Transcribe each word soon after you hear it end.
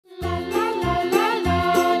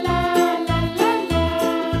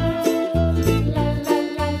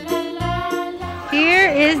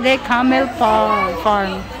the camel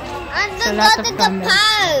farm. And So, then lots go of to the camels.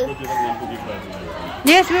 park.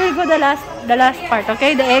 Yes, we will go the last part,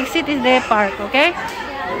 okay? The exit is the park, okay?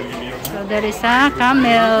 So there is a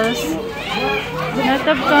camels. Lot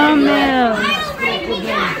of camels.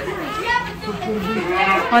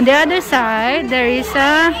 On the other side, there is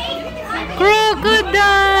a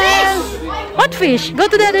crocodile. What fish? Go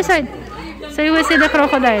to the other side. So you will see the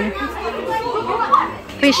crocodile.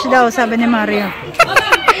 Fish daw, sabi ni Mario.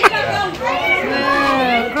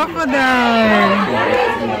 Crocodile.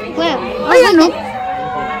 Where? Ayan, no?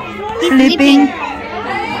 Sleeping.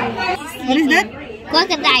 What is that?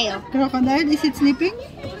 Crocodile. Crocodile? Is it sleeping?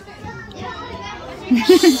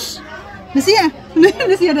 Lucia!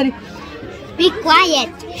 Lucia, daddy. Be quiet.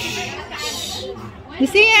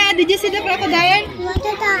 Lucia, did you see the crocodile?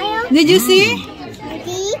 Crocodile. Did you see?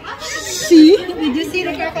 See? Did you see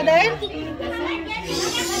the crocodile?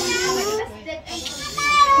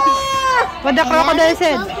 What the crocodile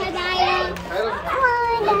said? Crocodile.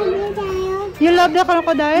 You love the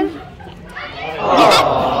crocodile?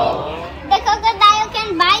 The crocodile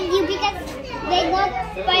can bite you because they got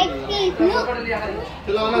spiked teeth. Look.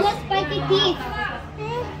 They got spiky teeth.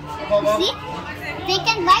 See? They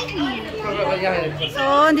can bite you.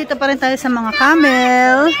 So, dito pa rin tayo sa mga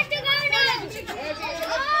camel.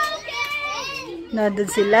 Nandun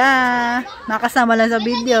sila. Nakasama lang sa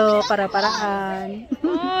video. Para-paraan.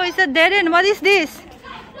 Oh, it's a dead end. What is this?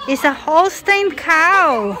 It's a Holstein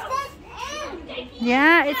cow.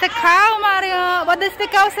 Yeah, it's a cow, Mario. What does the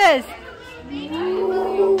cow says?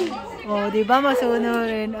 Oh, diba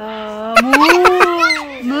masunurin?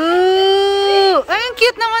 Moo! Moo! Ay, ang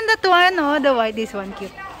cute naman that one, oh. The white, this one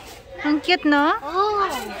cute. Ang cute, no? Oh.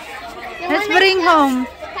 Let's bring home.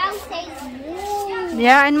 Cow says moo.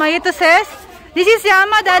 Yeah, and Mayuto says, this is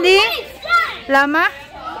Llama, Daddy. Llama?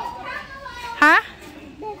 Huh?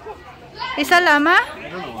 Is a llama?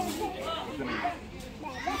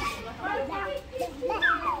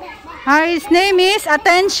 His name is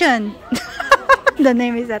Attention. The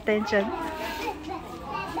name is Attention.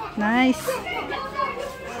 Nice.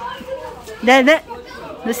 Dede.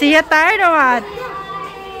 Lucia tired or what?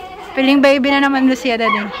 Feeling baby na naman Lucia,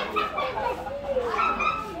 Daddy.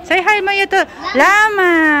 Say hi, Mayuto.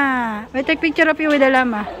 Llama. We take picture of you with the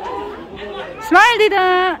llama. Smile,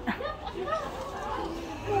 Dida.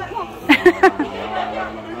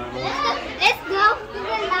 Let's go to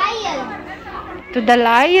the lion. To the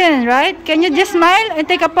lion, right? Can you just smile and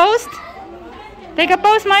take a pose? Take a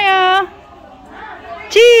pose, Maya.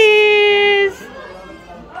 Cheese.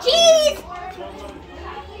 Cheese.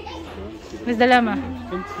 Where's the llama?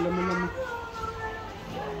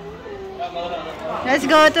 Let's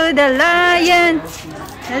go to the lion.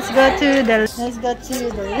 Let's go to the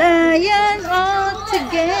lion all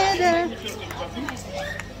together.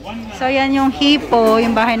 So yan yung hippo,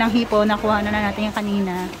 yung bahay ng hippo, nakuha na natin yung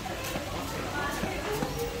kanina.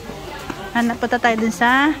 Hanap punta tayo dun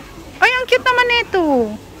sa... Ay, ang cute naman nito.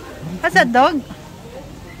 What's a dog?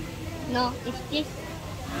 No, it's this.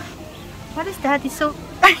 What is that? It's so...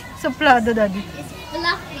 Ay, suplado, Daddy. It's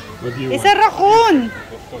fluffy. It's a raccoon.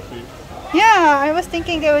 Yeah, I was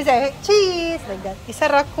thinking there was a cheese like that. It's a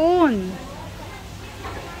raccoon.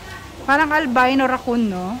 Parang albino raccoon,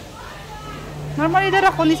 no? Normally the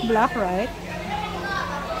raccoon is black, right?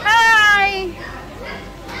 Hi!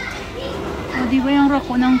 Oh, di ba yung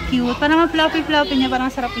raccoon ang cute? Parang ang fluffy-fluffy niya, parang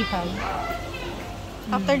sarap ihal.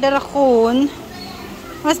 After the raccoon,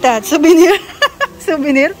 what's that? Souvenir?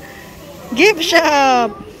 Souvenir? Gift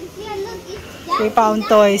shop! They found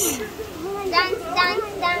toys.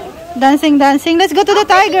 Dancing. Let's go to the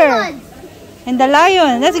tiger. And the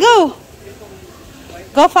lion. Let's go.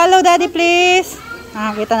 Go follow Daddy, please.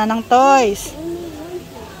 Nakakita na ng toys.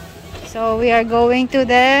 So, we are going to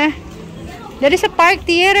the... There is a park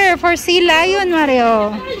theater for sea lion,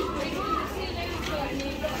 Mario.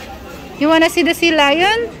 You wanna see the sea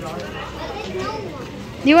lion?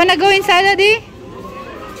 You wanna go inside, Daddy?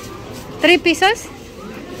 3 pesos?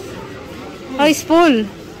 Oh, it's full.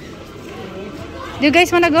 Do you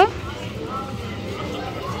guys wanna go?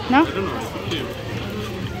 No?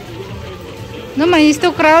 No, man, it's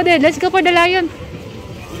too crowded. Let's go for the lion.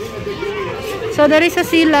 So there is a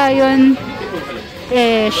sea lion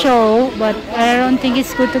show, but I don't think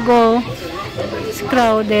it's good to go. It's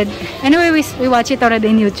crowded. Anyway, we watch it already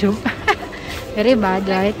in YouTube. Very bad,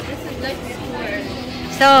 right?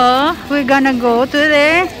 So we're gonna go to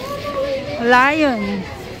the lion.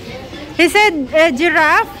 He said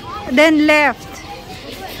giraffe, then left.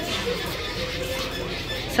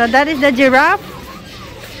 So that is the giraffe.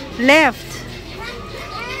 Left.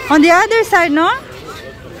 On the other side, no?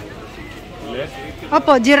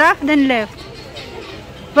 Opo, giraffe, then left.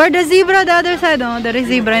 Where the zebra, the other side, oh, there is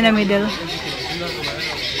zebra in the middle.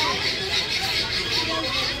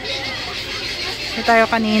 So tayo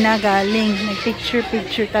kanina galing, nag-picture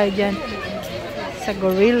tayo dyan sa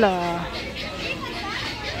gorilla.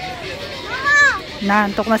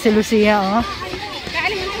 Naantok na si Lucia, oh.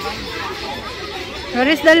 Where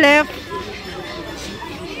is the left?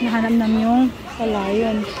 Nahanap namin yung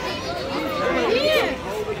lion.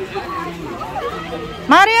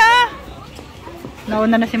 Mario!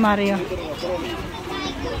 Nauna na si Mario.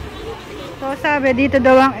 So sabi, dito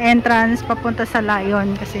daw ang entrance papunta sa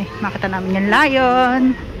lion kasi makita namin yung lion.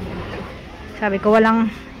 Sabi ko,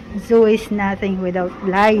 walang zoo is nothing without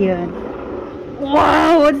lion.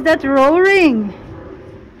 Wow! What's that roaring?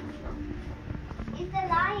 It's a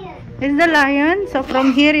lion. It's the lion. So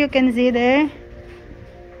from here you can see the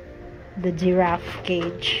giraffe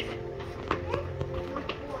cage.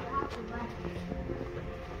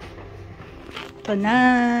 Ito na.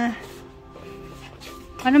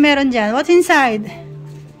 Ano meron dyan? What's inside?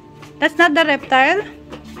 That's not the reptile?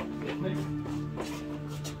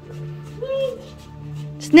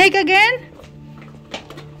 Snake again?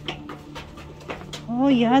 Oh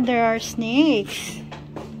yeah, there are snakes.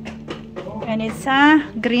 And it's a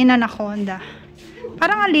green anaconda.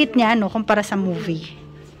 Parang alit niya, no? Kumpara sa movie.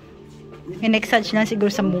 In-exage lang siguro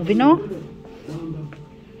sa movie, no?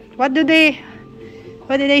 What did they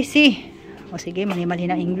see? Oh, sige,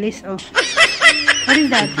 mali-mali na English. Oh. What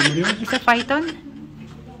is that? It's a python?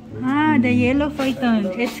 Ah, the yellow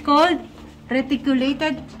python. It's called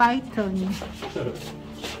reticulated python.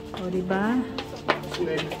 Oh, diba?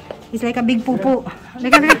 It's like a big pupu.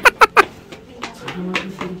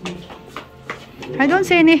 I don't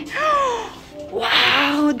see any.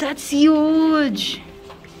 Wow, that's huge.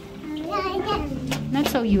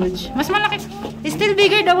 Not so huge. Mas malaki. It's still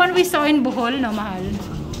bigger the one we saw in Bohol, no, mahal.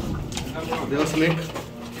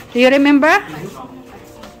 Do you remember?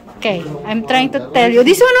 Okay, I'm trying to tell you.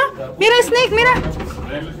 This one, no? Mira, snake, mira.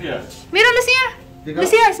 Mira, Lucia.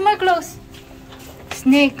 Lucia, small close.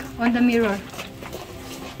 Snake on the mirror.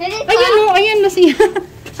 Ayan, no, ayan, Lucia.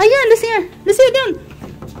 Ayan, Lucia. Lucia, down.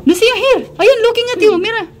 Lucia, here. Ayan, looking at you.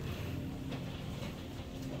 Mira.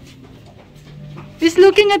 He's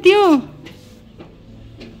looking at you.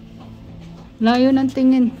 Layo ng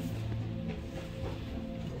tingin.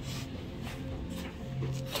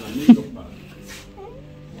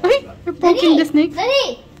 Ay, you're poking the snake.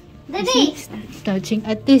 Daddy! Daddy! Touching.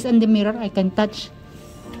 At least on the mirror, I can touch.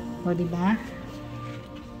 O, diba?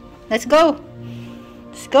 Let's go.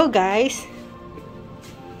 Let's go, guys.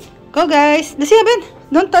 Go, guys. Lucia, Ben.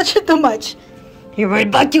 Don't touch it too much. Here, we're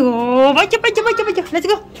back you. Let's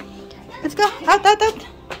go. Let's go. Out, out, out.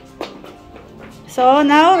 So,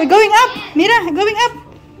 now, we're going up. Mira, going up.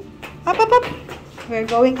 Up, up, up. We're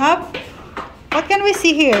going up. What can we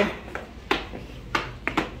see here?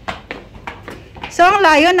 So, ang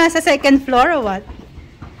lion nasa second floor or what?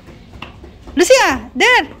 Lucia,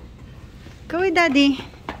 there. Go with Daddy.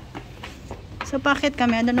 So, bakit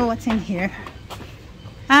kami? I don't know what's in here.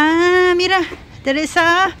 Ah, mira. There is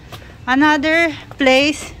another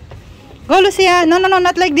place. Go, Lucia. No, no, no,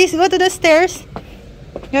 not like this. Go to the stairs.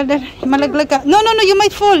 You're there. Malaglag ka. No, no, no. You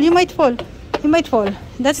might fall. You might fall. You might fall.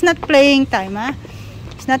 That's not playing time, ha?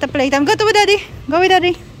 It's not a playtime. Go to with Daddy. Go with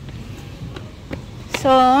Daddy. So,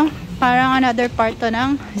 parang another part to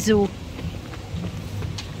ng zoo.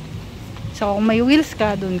 So, kung may wheels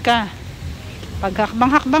ka, dun ka. Pag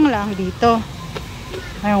hakbang-hakbang lang, dito.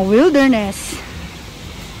 Ayong wilderness.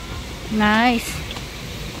 Nice.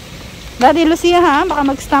 Daddy, Lucia, ha? Baka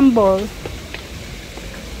mag-stumble.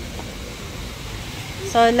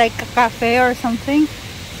 So, like a cafe or something.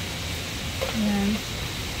 Ayan.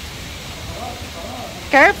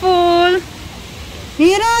 Careful!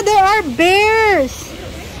 Mira, there are bears!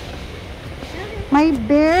 May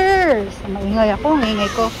bears! Maingay ako,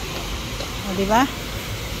 maingay ko. O, diba?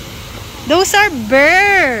 Those are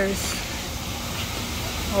bears!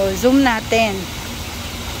 O, zoom natin.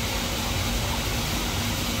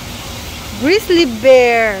 Grizzly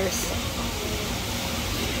bears!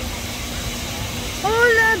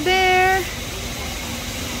 Hola, bear!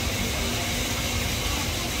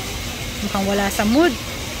 Mukhang wala sa mood.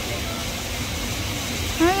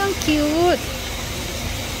 Ay, ang cute.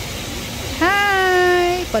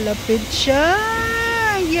 Hi! Palapit siya.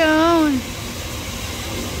 Yan.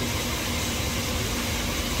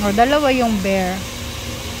 O, dalawa yung bear.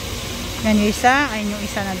 Yan yung isa. Ayun yung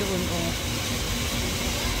isa na doon. O.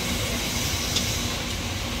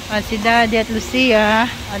 At si Daddy at Lucia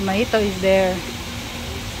at Mahito is there.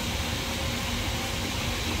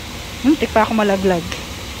 Tik pa ako malaglag.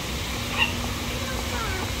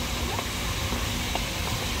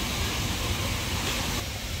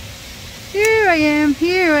 I am.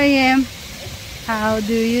 Here I am. How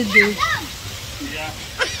do you do?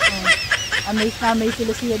 Amaze na amaze si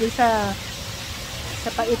Lucia doon sa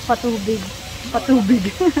pait patubig.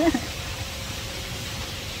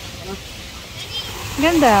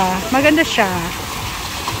 Ganda. Maganda siya.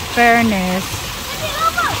 Fairness.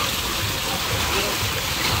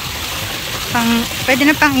 Pwede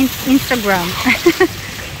na pang Instagram.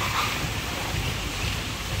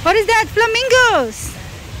 What is that? Flamingos!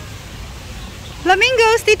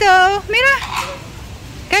 Flamingos, Tito! Mira!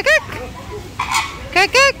 Kakak!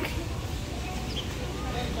 Kakak!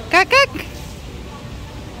 Kakak!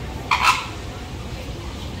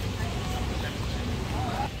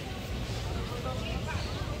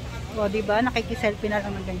 O, diba? Nakikiselfie na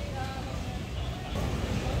lang ng ganyan.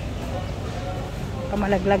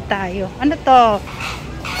 Kamalaglag tayo. Ano to?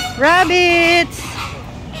 Rabbits!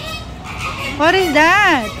 What is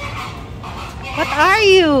that? What are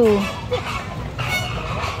you?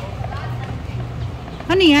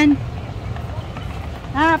 Ano yan?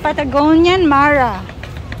 Ah, Patagonian Mara.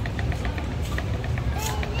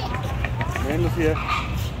 Ayan, Lucia.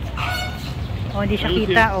 O, di siya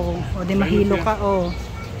kita. O, di mahilo ka. O.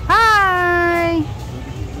 Hi!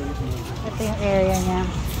 Ito yung area niya.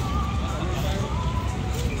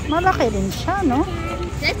 Malaki din siya, no?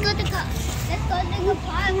 Let's go to the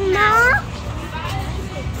park now.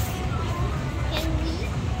 Can we?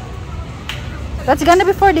 That's gonna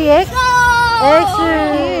be for the here.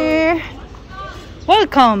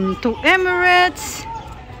 Welcome to Emirates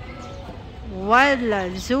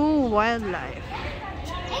Wildlife Zoo Wildlife.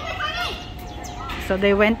 So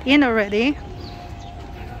they went in already.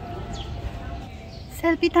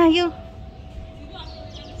 Selfie tayo.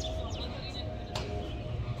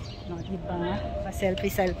 No, diba?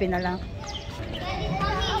 Pa-selfie na lang.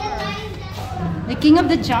 The king of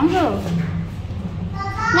the jungle.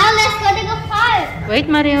 Now let's go to the park. Wait,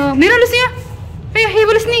 Mario. Mira, Lucia. Hey, he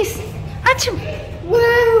will sneeze. Achoo.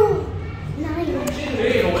 Wow.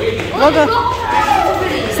 Go.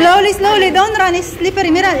 Slowly, slowly. Don't run. It's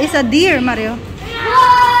slippery. Mira, it's a deer, Mario.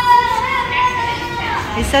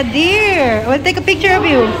 It's a deer. We'll take a picture of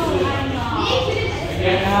you.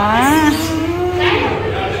 Ah.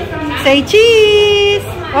 Say cheese.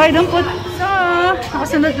 Oh, don't put. So,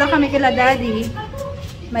 nakasunod lang kami kila Daddy.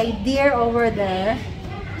 May deer over there.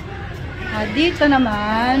 Dito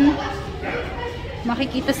naman,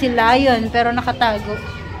 makikita si lion pero nakatago.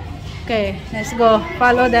 Okay, let's go.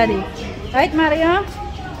 Follow Daddy. Right, Mario?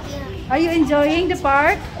 Are you enjoying the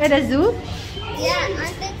park at the zoo? Yeah, I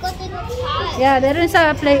think go to the park. Yeah, there is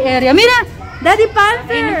a play area. Mira! Daddy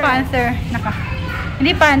panther! Ayun yung panther.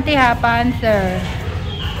 Hindi panty ha, panther.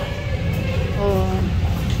 Oh,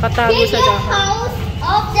 katago sa dahan. Keep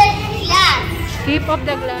of the glass. Keep of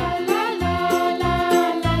the glass.